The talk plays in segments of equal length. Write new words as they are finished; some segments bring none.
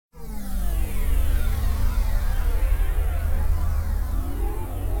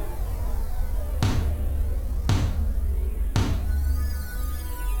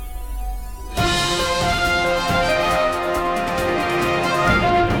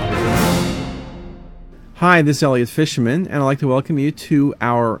Hi, this is Elliot Fisherman, and I'd like to welcome you to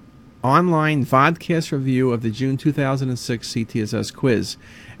our online vodcast review of the June 2006 CTisus quiz.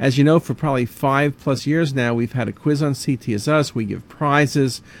 As you know, for probably 5+ years now, we've had a quiz on CTisus. We give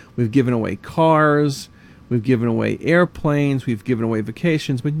prizes, we've given away cars, we've given away airplanes, we've given away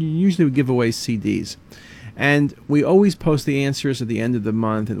vacations, but usually we give away CDs. And we always post the answers at the end of the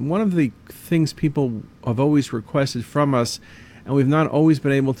month. And one of the things people have always requested from us, and we've not always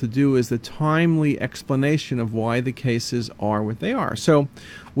been able to do, is the timely explanation of why the cases are what they are. So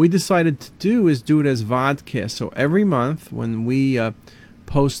we decided to do it as vodcast. So every month when we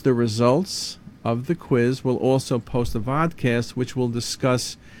post the results of the quiz, we'll also post a vodcast which will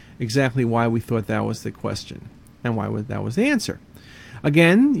discuss exactly why we thought that was the question and why that was the answer.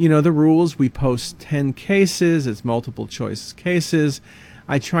 Again, you know the rules. We post 10 cases. It's multiple choice cases.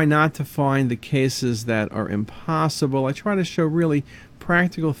 I try not to find the cases that are impossible. I try to show really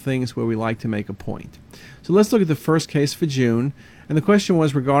practical things where we like to make a point. So let's look at the first case for June. And the question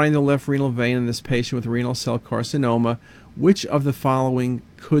was regarding the left renal vein in this patient with renal cell carcinoma, which of the following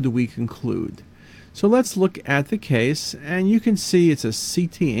could we conclude? So let's look at the case, and you can see it's a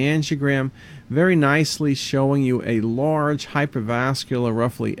CT angiogram very nicely showing you a large hypervascular,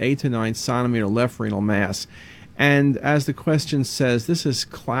 roughly 8 to 9 centimeter left renal mass. And as the question says, this is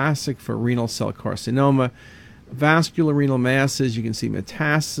classic for renal cell carcinoma. Vascular renal masses, you can see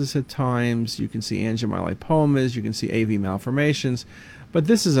metastasis at times, you can see angiomyolipomas, you can see AV malformations, but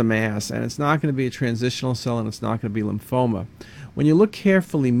this is a mass, and it's not going to be a transitional cell, and it's not going to be lymphoma. When you look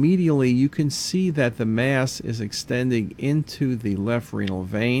carefully medially, you can see that the mass is extending into the left renal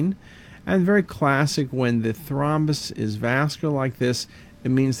vein, and very classic when the thrombus is vascular like this, it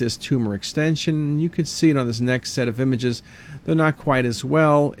means there's tumor extension. You can see it on this next set of images. They're not quite as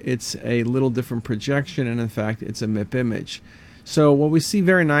well. It's a little different projection, and in fact, it's a MIP image. So what we see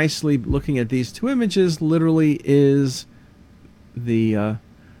very nicely looking at these two images literally is the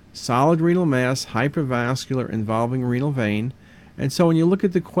solid renal mass, hypervascular, involving renal vein. And so when you look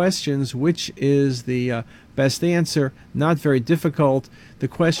at the questions, which is the best answer? Not very difficult. The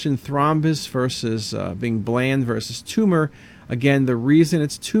question thrombus versus being bland versus tumor. Again, the reason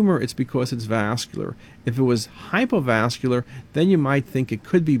it's tumor, it's because it's vascular. If it was hypovascular, then you might think it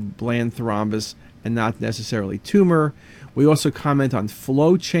could be bland thrombus and not necessarily tumor. We also comment on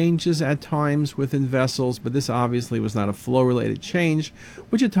flow changes at times within vessels, but this obviously was not a flow-related change,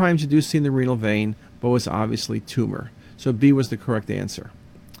 which at times you do see in the renal vein, but was obviously tumor. So B was the correct answer.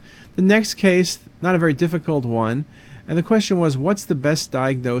 The next case, not a very difficult one, and the question was, what's the best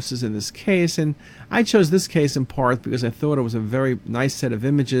diagnosis in this case? And I chose this case in part because I thought it was a very nice set of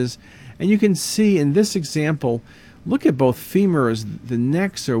images. And you can see in this example, look at both femurs. The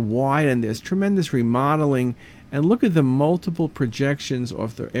necks are wide and there's tremendous remodeling. And look at the multiple projections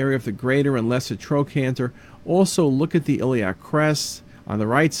of the area of the greater and lesser trochanter. Also look at the iliac crest. On the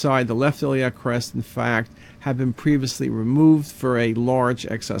right side, the left iliac crest, in fact, had been previously removed for a large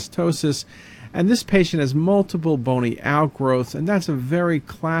exostosis. And this patient has multiple bony outgrowths, and that's a very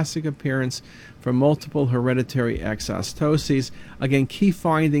classic appearance for multiple hereditary exostoses. Again, key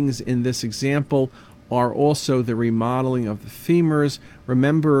findings in this example are also the remodeling of the femurs.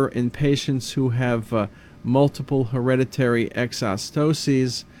 Remember, in patients who have multiple hereditary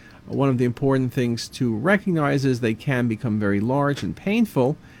exostoses, one of the important things to recognize is they can become very large and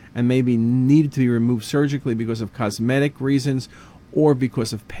painful and maybe needed to be removed surgically because of cosmetic reasons or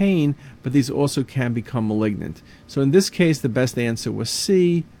because of pain, but these also can become malignant. So in this case, the best answer was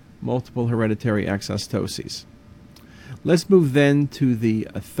C, multiple hereditary exostoses. Let's move then to the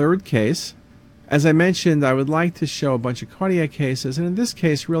third case. As I mentioned, I would like to show a bunch of cardiac cases, and in this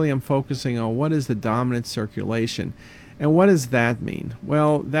case, really I'm focusing on what is the dominant circulation. And what does that mean?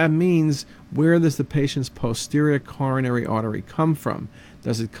 Well, that means where does the patient's posterior coronary artery come from?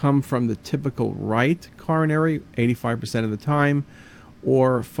 Does it come from the typical right coronary, 85% of the time,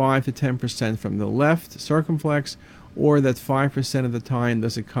 or 5 to 10% from the left circumflex, or that 5% of the time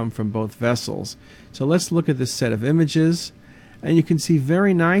does it come from both vessels? So let's look at this set of images, and you can see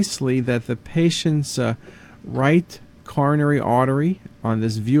very nicely that the patient's right coronary artery on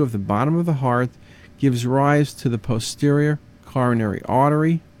this view of the bottom of the heart gives rise to the posterior coronary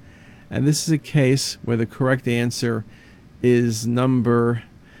artery, and this is a case where the correct answer is number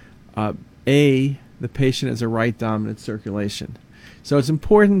A, the patient has a right dominant circulation. So it's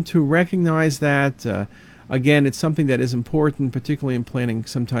important to recognize that. Again, it's something that is important, particularly in planning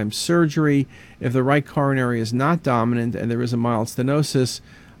sometimes surgery. If the right coronary is not dominant and there is a mild stenosis,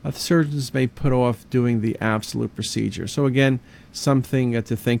 surgeons may put off doing the absolute procedure. So again, something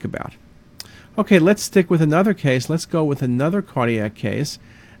to think about. Okay, let's stick with another case. Let's go with another cardiac case.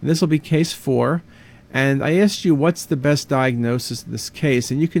 And this will be case 4. And I asked you what's the best diagnosis in this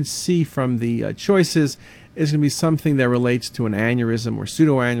case, and you can see from the choices is going to be something that relates to an aneurysm or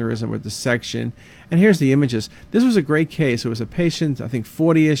pseudoaneurysm or dissection. And here's the images. This was a great case. It was a patient, I think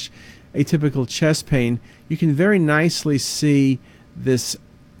 40-ish, atypical chest pain. You can very nicely see this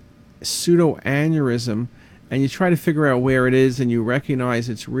pseudoaneurysm, and you try to figure out where it is, and you recognize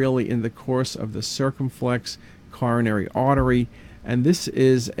it's really in the course of the circumflex coronary artery. And this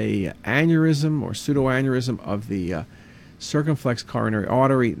is a aneurysm or pseudoaneurysm of the circumflex coronary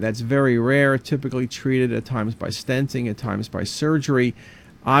artery. That's very rare, typically treated at times by stenting, at times by surgery.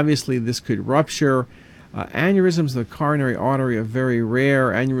 Obviously, this could rupture. Aneurysms of the coronary artery are very rare.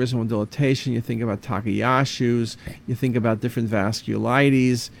 Aneurysmal dilatation, you think about Takayasu's, you think about different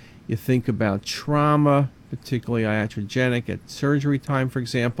vasculitis, you think about trauma, particularly iatrogenic at surgery time, for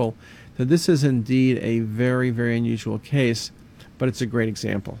example. So this is indeed a very, very unusual case, but it's a great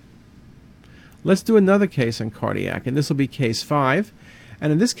example. Let's do another case on cardiac, and this will be case 5.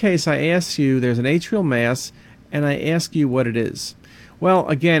 And in this case, I ask you, there's an atrial mass, and I ask you what it is. Well,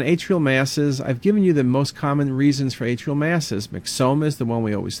 again, atrial masses, I've given you the most common reasons for atrial masses. Myxoma is the one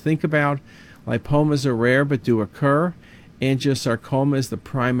we always think about. Lipomas are rare but do occur. Angiosarcoma is the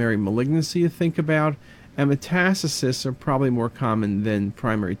primary malignancy you think about. And metastases are probably more common than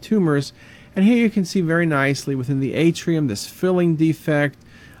primary tumors. And here you can see very nicely within the atrium this filling defect,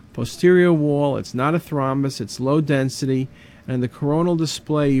 posterior wall. It's not a thrombus, it's low density, and in the coronal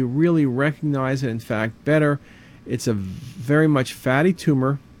display you really recognize it, in fact, better. It's a very much fatty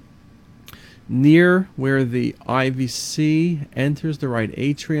tumor near where the IVC enters the right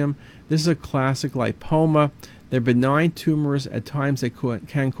atrium. This is a classic lipoma. They're benign tumors. At times they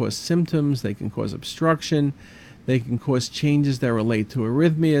can cause symptoms, they can cause obstruction, they can cause changes that relate to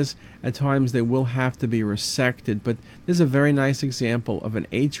arrhythmias. At times they will have to be resected, but this is a very nice example of an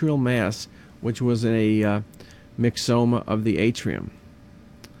atrial mass, which was a myxoma of the atrium.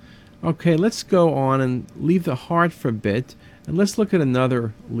 Okay, let's go on and leave the heart for a bit, and let's look at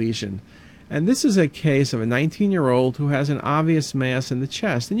another lesion. And this is a case of a 19-year-old who has an obvious mass in the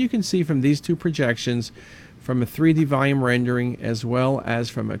chest. And you can see from these two projections, from a 3D volume rendering as well as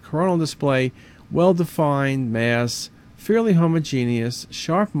from a coronal display, well-defined mass, fairly homogeneous,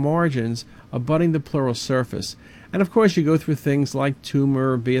 sharp margins abutting the pleural surface. And of course you go through things like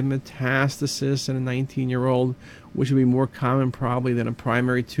tumor, be it metastasis in a 19-year-old, which would be more common probably than a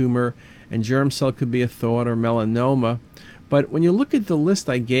primary tumor, and germ cell could be a thought, or melanoma. But when you look at the list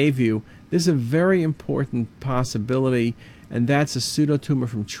I gave you, there's a very important possibility, and that's a pseudotumor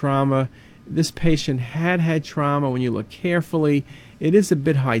from trauma. This patient had trauma. When you look carefully, it is a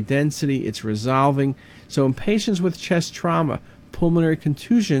bit high density, it's resolving. So in patients with chest trauma, pulmonary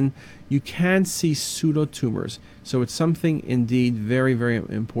contusion, you can see pseudotumors. So it's something indeed very, very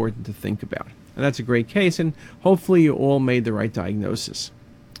important to think about. And that's a great case, and hopefully you all made the right diagnosis.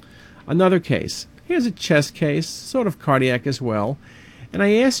 Another case. Here's a chest case, sort of cardiac as well. And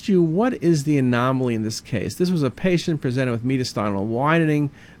I asked you, what is the anomaly in this case? This was a patient presented with mediastinal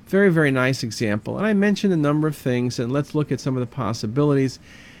widening. Very, very nice example. And I mentioned a number of things, and let's look at some of the possibilities.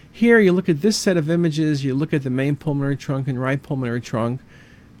 Here you look at this set of images, you look at the main pulmonary trunk and right pulmonary trunk,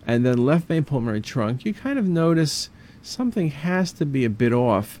 and then left main pulmonary trunk. You kind of notice something has to be a bit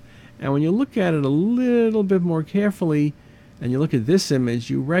off. And when you look at it a little bit more carefully, and you look at this image,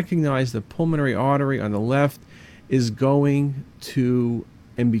 you recognize the pulmonary artery on the left is going to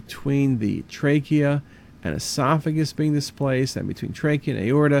in between the trachea and esophagus being displaced, and between trachea and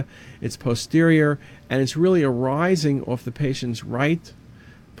aorta. It's posterior, and it's really arising off the patient's right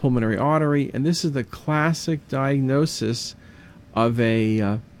pulmonary artery. And this is the classic diagnosis of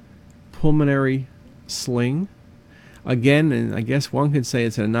a pulmonary sling. Again, and I guess one could say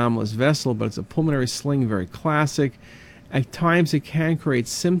it's an anomalous vessel, but it's a pulmonary sling, very classic. At times it can create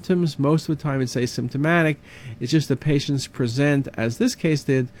symptoms. Most of the time it's asymptomatic. It's just the patients present, as this case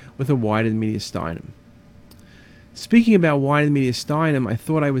did, with a widened mediastinum. Speaking about widened mediastinum, I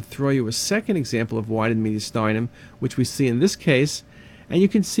thought I would throw you a second example of widened mediastinum, which we see in this case. And you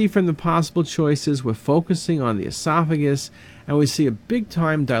can see from the possible choices, we're focusing on the esophagus, and we see a big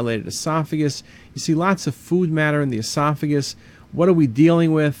time dilated esophagus. You see lots of food matter in the esophagus. What are we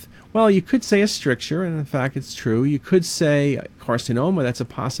dealing with? Well, you could say a stricture, and in fact it's true. You could say carcinoma, that's a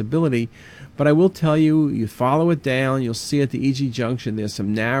possibility. But I will tell you, you follow it down, you'll see at the EG junction there's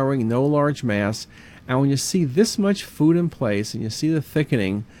some narrowing, no large mass. And when you see this much food in place and you see the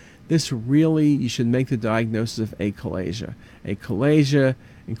thickening, this really, you should make the diagnosis of achalasia. Achalasia,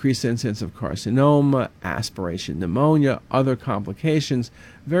 increased incidence of carcinoma, aspiration pneumonia, other complications.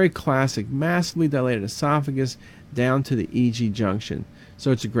 Very classic, massively dilated esophagus down to the EG junction.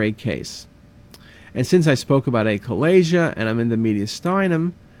 So it's a great case. And since I spoke about achalasia and I'm in the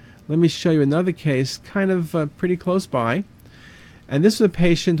mediastinum, let me show you another case kind of pretty close by. And this is a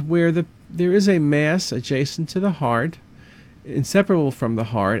patient where there is a mass adjacent to the heart, inseparable from the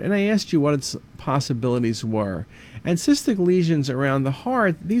heart, and I asked you what its possibilities were. And cystic lesions around the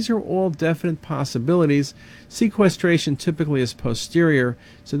heart, these are all definite possibilities. Sequestration typically is posterior,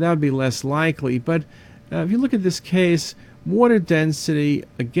 so that would be less likely. But if you look at this case, water density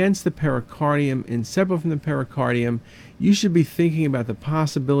against the pericardium, inseparable from the pericardium, you should be thinking about the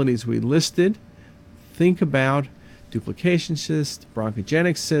possibilities we listed. Think about duplication cyst,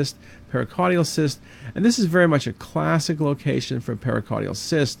 bronchogenic cyst, pericardial cyst, and this is very much a classic location for pericardial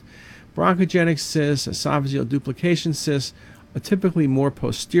cyst. Bronchogenic cyst, esophageal duplication cyst are typically more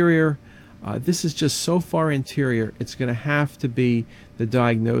posterior. This is just so far anterior, it's going to have to be the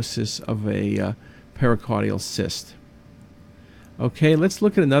diagnosis of a pericardial cyst. Okay, let's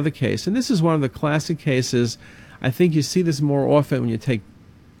look at another case, and this is one of the classic cases. I think you see this more often when you take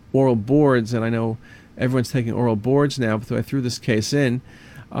oral boards, and I know everyone's taking oral boards now, so I threw this case in.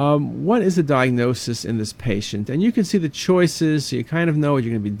 What is the diagnosis in this patient? And you can see the choices, so you kind of know what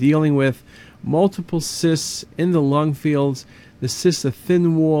you're going to be dealing with. Multiple cysts in the lung fields. The cysts are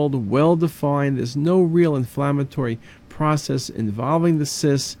thin-walled, well-defined. There's no real inflammatory process involving the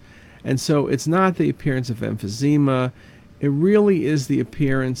cysts. And so it's not the appearance of emphysema. It really is the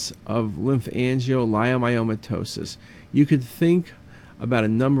appearance of lymphangioliomyomatosis. You could think about a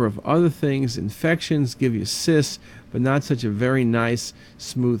number of other things. Infections give you cysts, but not such a very nice,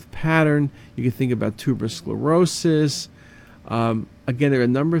 smooth pattern. You can think about tuberous sclerosis. Again, there are a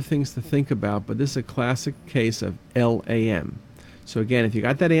number of things to think about, but this is a classic case of LAM. So again, if you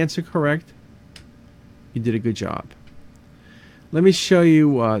got that answer correct, you did a good job. Let me show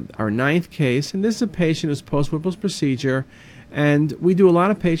you our ninth case, and this is a patient who's post-Whipple's procedure, and we do a lot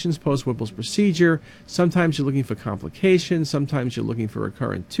of patients post-Whipple's procedure. Sometimes you're looking for complications, sometimes you're looking for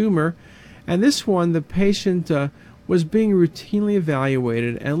recurrent tumor, and this one, the patient was being routinely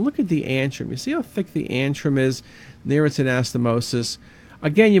evaluated, and look at the antrum. You see how thick the antrum is near its anastomosis.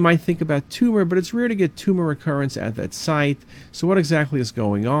 Again, you might think about tumor, but it's rare to get tumor recurrence at that site. So what exactly is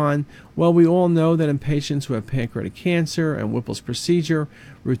going on? Well, we all know that in patients who have pancreatic cancer and Whipple's procedure,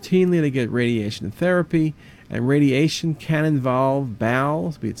 routinely they get radiation therapy, and radiation can involve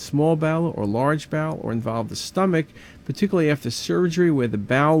bowel, be it small bowel or large bowel, or involve the stomach, particularly after surgery where the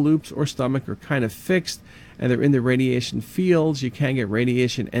bowel loops or stomach are kind of fixed and they're in the radiation fields. You can get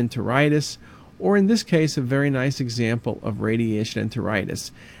radiation enteritis, or in this case, a very nice example of radiation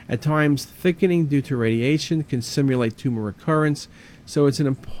enteritis. At times, thickening due to radiation can simulate tumor recurrence, so it's an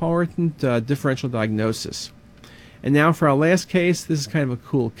important differential diagnosis. And now for our last case, this is kind of a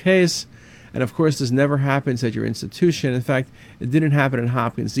cool case, and of course this never happens at your institution. In fact, it didn't happen at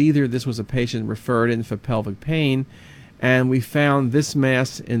Hopkins either. This was a patient referred in for pelvic pain, and we found this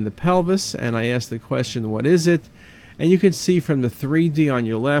mass in the pelvis, and I asked the question, what is it? And you can see from the 3D on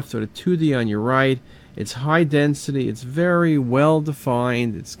your left or the 2D on your right, it's high density, it's very well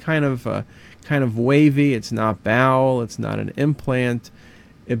defined, it's kind of wavy, it's not bowel, it's not an implant.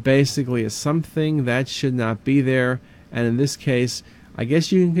 It basically is something that should not be there, and in this case, I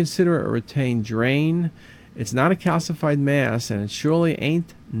guess you can consider it a retained drain. It's not a calcified mass, and it surely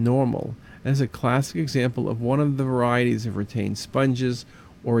ain't normal. That's a classic example of one of the varieties of retained sponges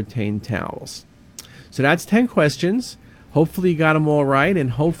or retained towels. So that's 10 questions. Hopefully you got them all right,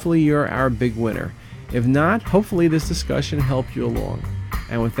 and hopefully you're our big winner. If not, hopefully this discussion helped you along.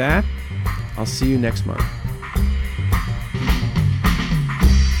 And with that, I'll see you next month.